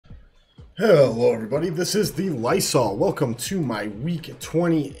Hello everybody, this is TheLisol. Welcome to my week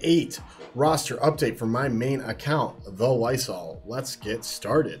 28 roster update for my main account, TheLisol. Let's get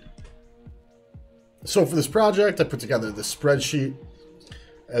started. So for this project, I put together this spreadsheet.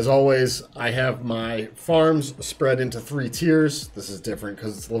 As always, I have my farms spread into 3 tiers. This is different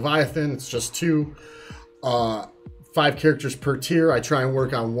because it's Leviathan, it's just 2. 5 characters per tier. I try and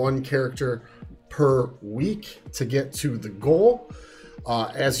work on 1 character per week to get to the goal.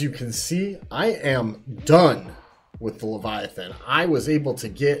 As you can see, I am done with the Leviathan. I was able to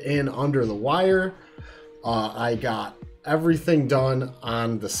get in under the wire. I got everything done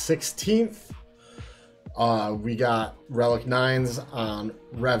on the 16th. We got Relic 9s on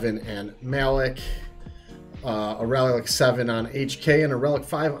Revan and Malik, a Relic 7 on HK, and a Relic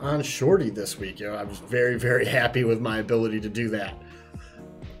 5 on Shorty this week. I was very, very happy with my ability to do that.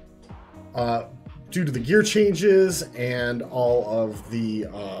 Due to the gear changes and all of the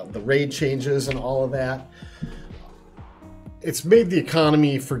raid changes and all of that, it's made the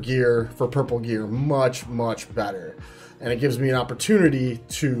economy for gear, for purple gear, much, much better. And it gives me an opportunity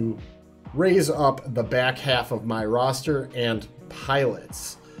to raise up the back half of my roster and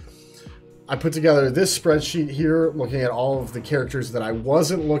pilots. I put together this spreadsheet here, looking at all of the characters that I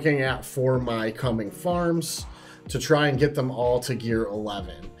wasn't looking at for my coming farms, to try and get them all to gear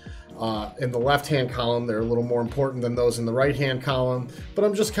 11. In the left-hand column, they're a little more important than those in the right-hand column, but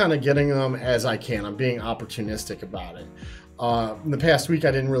I'm just kind of getting them as I can. I'm being opportunistic about it. In the past week,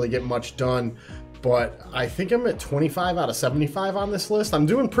 I didn't really get much done, but I think I'm at 25 out of 75 on this list. I'm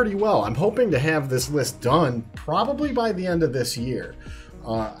doing pretty well. I'm hoping to have this list done probably by the end of this year.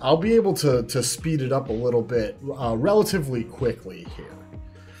 I'll be able to speed it up a little bit relatively quickly here.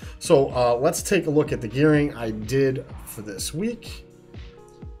 So let's take a look at the gearing I did for this week.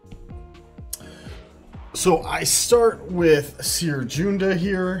 So I start with Sir Junda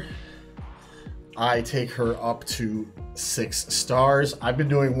here. I take her up to 6 stars. I've been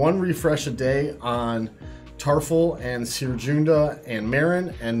doing 1 refresh a day on Tarful and Sir Junda and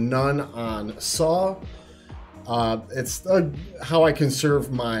Marin, and none on Saw. It's how I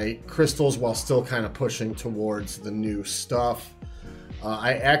conserve my crystals while still kind of pushing towards the new stuff.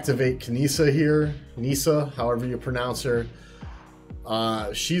 I activate Kanisa here, Nisa, however you pronounce her.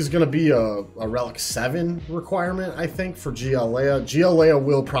 She's going to be a Relic 7 requirement, I think, for GL Leia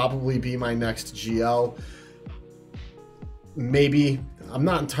will probably be my next GL. Maybe. I'm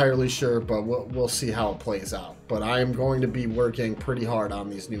not entirely sure, but we'll see how it plays out. But I am going to be working pretty hard on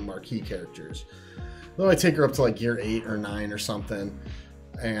these new marquee characters. Though I take her up to like gear 8 or 9 or something,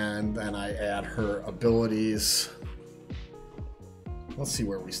 and then I add her abilities. Let's see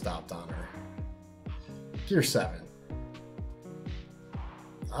where we stopped on her. Gear 7.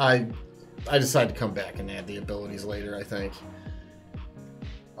 I decided to come back and add the abilities later, I think.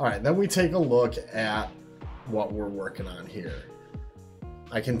 Alright, then we take a look at what we're working on here.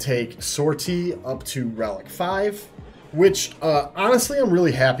 I can take Sortie up to Relic 5, which honestly I'm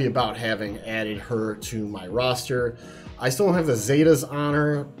really happy about having added her to my roster. I still don't have the Zetas on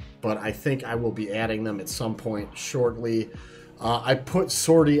her, but I think I will be adding them at some point shortly. I put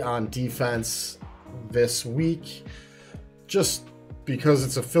Sortie on defense this week, just because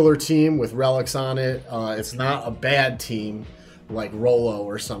it's a filler team with relics on it. It's not a bad team like Rolo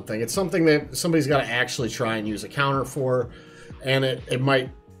or something. It's something that somebody's got to actually try and use a counter for, and it might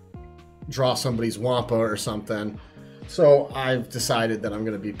draw somebody's Wampa or something. So I've decided that I'm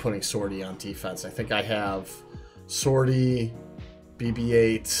going to be putting Sortie on defense. I think I have Sortie,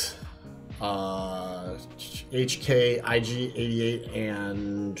 BB-8, HK, IG-88,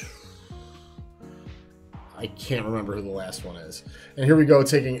 and I can't remember who the last one is. And here we go,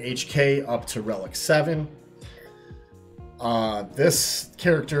 taking HK up to Relic 7. This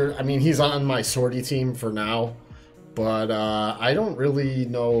character, I mean, he's on my Sortie team for now, but I don't really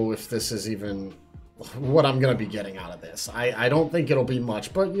know if this is even what I'm going to be getting out of this. I don't think it'll be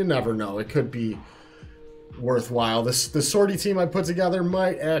much, but you never know. It could be worthwhile. The Sortie team I put together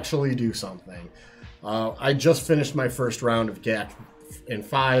might actually do something. I just finished my first round of GAC in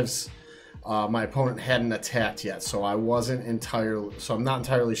 5s. My opponent hadn't attacked yet, so I'm not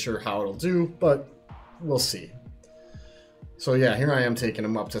entirely sure how it'll do, but we'll see. So yeah, here I am taking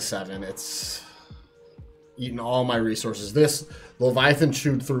him up to 7. It's eaten all my resources. This Leviathan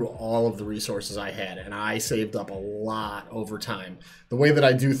chewed through all of the resources I had, and I saved up a lot over time. The way that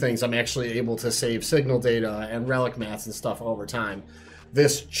I do things, I'm actually able to save signal data and relic mats and stuff over time.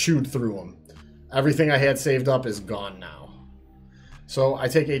 This chewed through them. Everything I had saved up is gone now. So I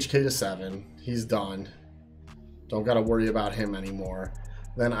take HK to 7. He's done. Don't got to worry about him anymore.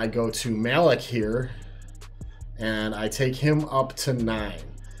 Then I go to Malik here, and I take him up to 9.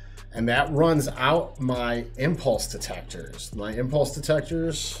 And that runs out my impulse detectors. My impulse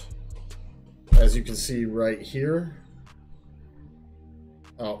detectors, as you can see right here.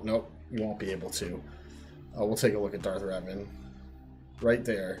 Oh, nope, you won't be able to. We'll take a look at Darth Revan. Right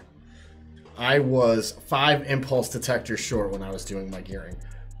there. I was 5 impulse detectors short when I was doing my gearing.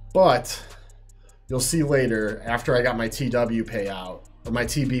 But you'll see later, after I got my TW payout, or my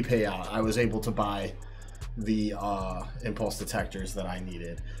TB payout, I was able to buy the impulse detectors that I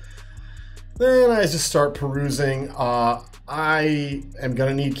needed. Then I just start perusing. I am going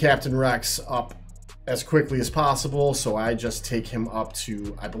to need Captain Rex up as quickly as possible, so I just take him up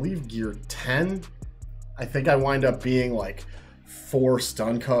to, I believe, gear 10. I think I wind up being like 4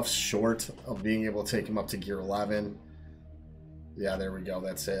 stun cuffs short of being able to take him up to gear 11. Yeah, there we go.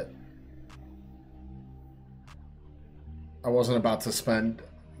 That's it. I wasn't about to spend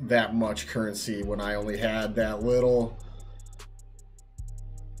that much currency when I only had that little.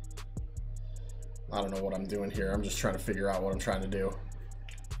 I don't know what I'm doing here. I'm just trying to figure out what I'm trying to do.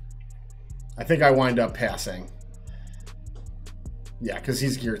 I think I wind up passing. Yeah, because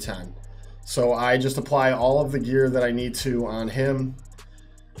he's gear 10. So I just apply all of the gear that I need to on him.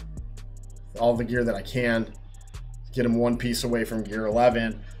 All the gear that I can. Get him 1 piece away from gear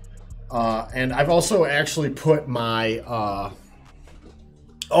 11. And I've also actually put my...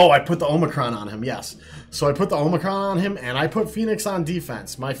 I put the Omicron on him, yes. So I put the Omicron on him, and I put Phoenix on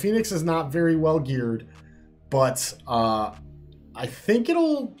defense. My Phoenix is not very well geared, but I think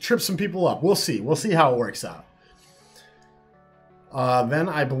it'll trip some people up. We'll see. We'll see how it works out. Then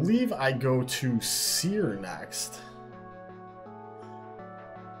I believe I go to Seer next.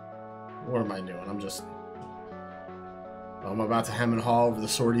 What am I doing? I'm about to hem and haw over the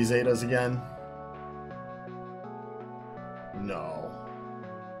Sortie Zetas again. No.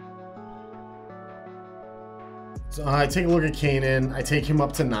 So I take a look at Kanan. I take him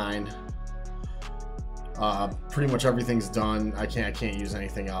up to 9. Pretty much everything's done. I can't use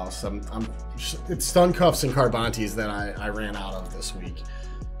anything else. It's stun cuffs and Carbantes that I ran out of this week.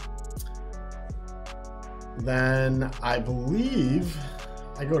 Then I believe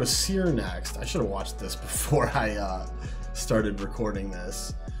I go to Seer next. I should have watched this before I started recording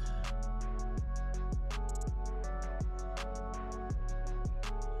this.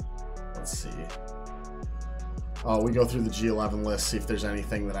 Let's see. We go through the G11 list, see if there's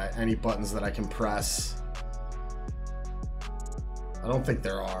anything any buttons that I can press. I don't think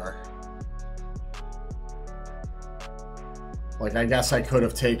there are. Like, I guess I could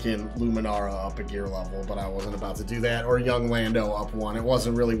have taken Luminara up a gear level, but I wasn't about to do that, or Young Lando up 1. It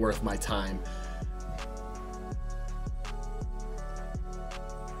wasn't really worth my time.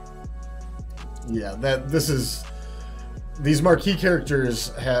 Yeah, these marquee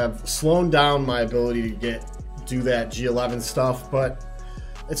characters have slowed down my ability to do that G11 stuff, but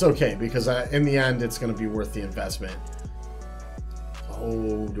it's okay because in the end it's going to be worth the investment.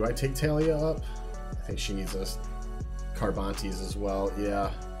 Oh, do I take Talia up? I think she needs us Carbantes as well.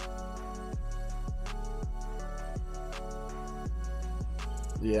 Yeah.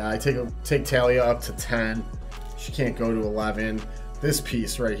 Yeah, I take Talia up to 10. She can't go to 11. This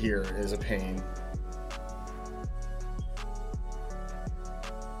piece right here is a pain.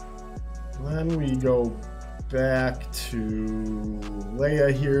 Then we go back to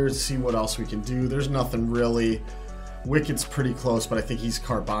Leia here to see what else we can do. There's nothing really. Wicked's pretty close, but I think he's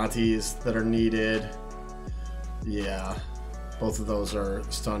Carbantes that are needed. Yeah, both of those are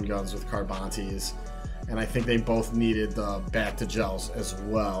stun guns with Carbantes. And I think they both needed the back to gels as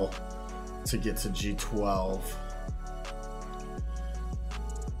well to get to G12.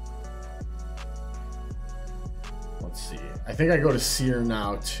 Let's see. I think I go to Seer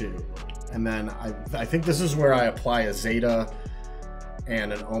now too. And then I think this is where I apply a Zeta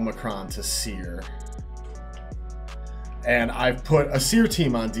and an Omicron to Seer. And I've put a Seer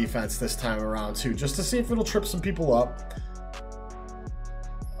team on defense this time around too, just to see if it'll trip some people up.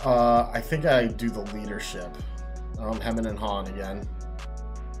 I think I do the leadership. Hemming and hawing again.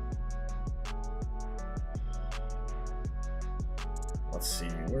 Let's see,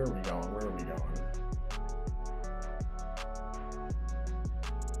 where are we going? Where are we going?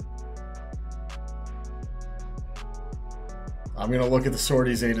 I'm gonna look at the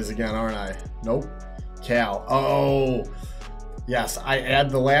Sortie Zetas again, aren't I? Nope. Cal. Oh, yes. I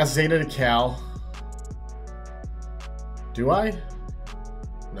add the last Zeta to Cal. Do I?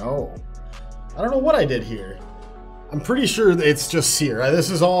 No. I don't know what I did here. I'm pretty sure it's just Seer.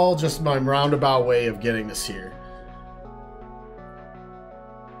 This is all just my roundabout way of getting to Seer.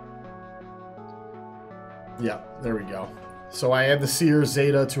 Yeah, there we go. So I add the Seer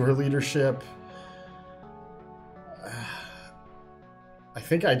Zeta to her leadership. I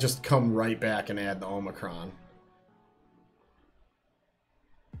think I just come right back and add the Omicron.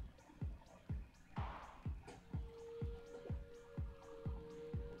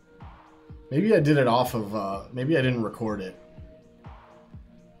 Maybe I did it off of, maybe I didn't record it.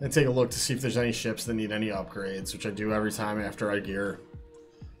 Let's take a look to see if there's any ships that need any upgrades, which I do every time after I gear.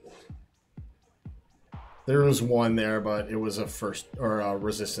 There was one there, but it was a first, or a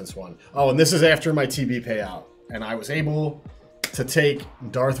resistance one. Oh, and this is after my TB payout. And I was able to take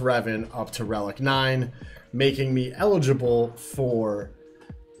Darth Revan up to Relic 9, making me eligible for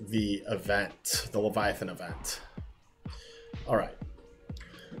the event, the Leviathan event. All right.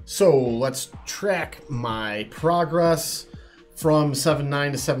 So let's track my progress. From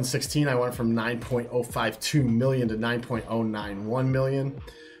 7.9 to 7.16, I went from 9.052 million to 9.091 million.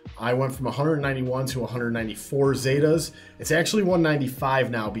 I went from 191 to 194 Zetas. It's actually 195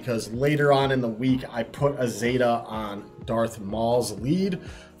 now because later on in the week, I put a Zeta on Darth Maul's lead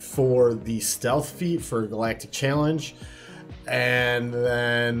for the stealth feat for Galactic Challenge. And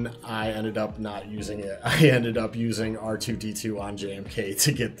then I ended up not using it. I ended up using R2-D2 on JMK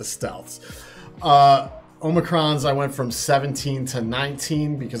to get the stealths. Omicrons, I went from 17 to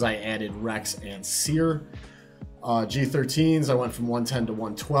 19 because I added Rex and Seer. G13s, I went from 110 to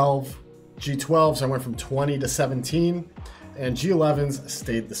 112. G12s, I went from 20 to 17. And G11s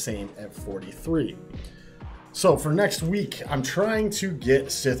stayed the same at 43. So for next week, I'm trying to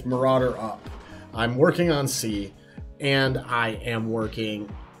get Sith Marauder up. I'm working on C, and I am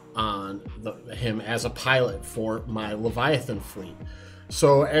working on him as a pilot for my Leviathan fleet.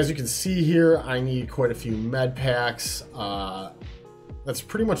 So as you can see here, I need quite a few med packs. That's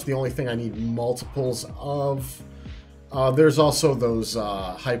pretty much the only thing I need multiples of. There's also those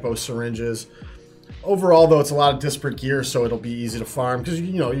hypo syringes. Overall, though, it's a lot of disparate gear, so it'll be easy to farm because,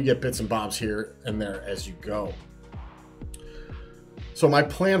 you know, you get bits and bobs here and there as you go. So my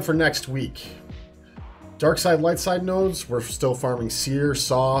plan for next week. Dark side, light side nodes, we're still farming Seer,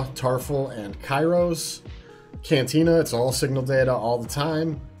 Saw, Tarful, and Kairos. Cantina, it's all signal data all the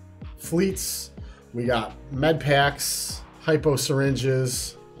time. Fleets, we got med packs, hypo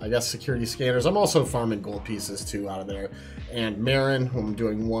syringes, I guess security scanners. I'm also farming gold pieces too out of there. And Marin, who I'm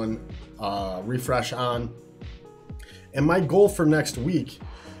doing one refresh on. And my goal for next week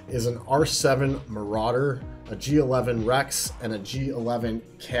is an R7 Marauder, a G11 Rex, and a G11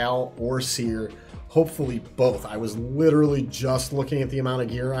 Cal or Seer. Hopefully both. I was literally just looking at the amount of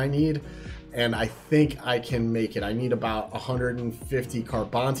gear I need, and I think I can make it. I need about 150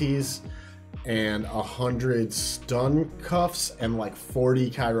 Carbantes and 100 stun cuffs and like 40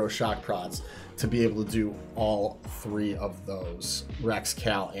 Cairo shock prods to be able to do all three of those, Rex,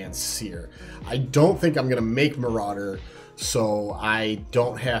 Cal, and Seer. I don't think I'm going to make Marauder, so I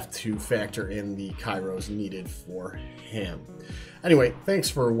don't have to factor in the Kairos needed for him. Anyway, thanks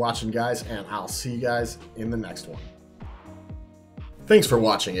for watching, guys, and I'll see you guys in the next one. Thanks for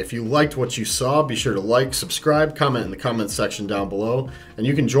watching. If you liked what you saw, be sure to like, subscribe, comment in the comments section down below, and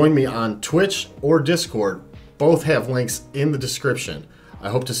you can join me on Twitch or Discord. Both have links in the description. I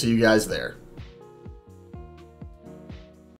hope to see you guys there.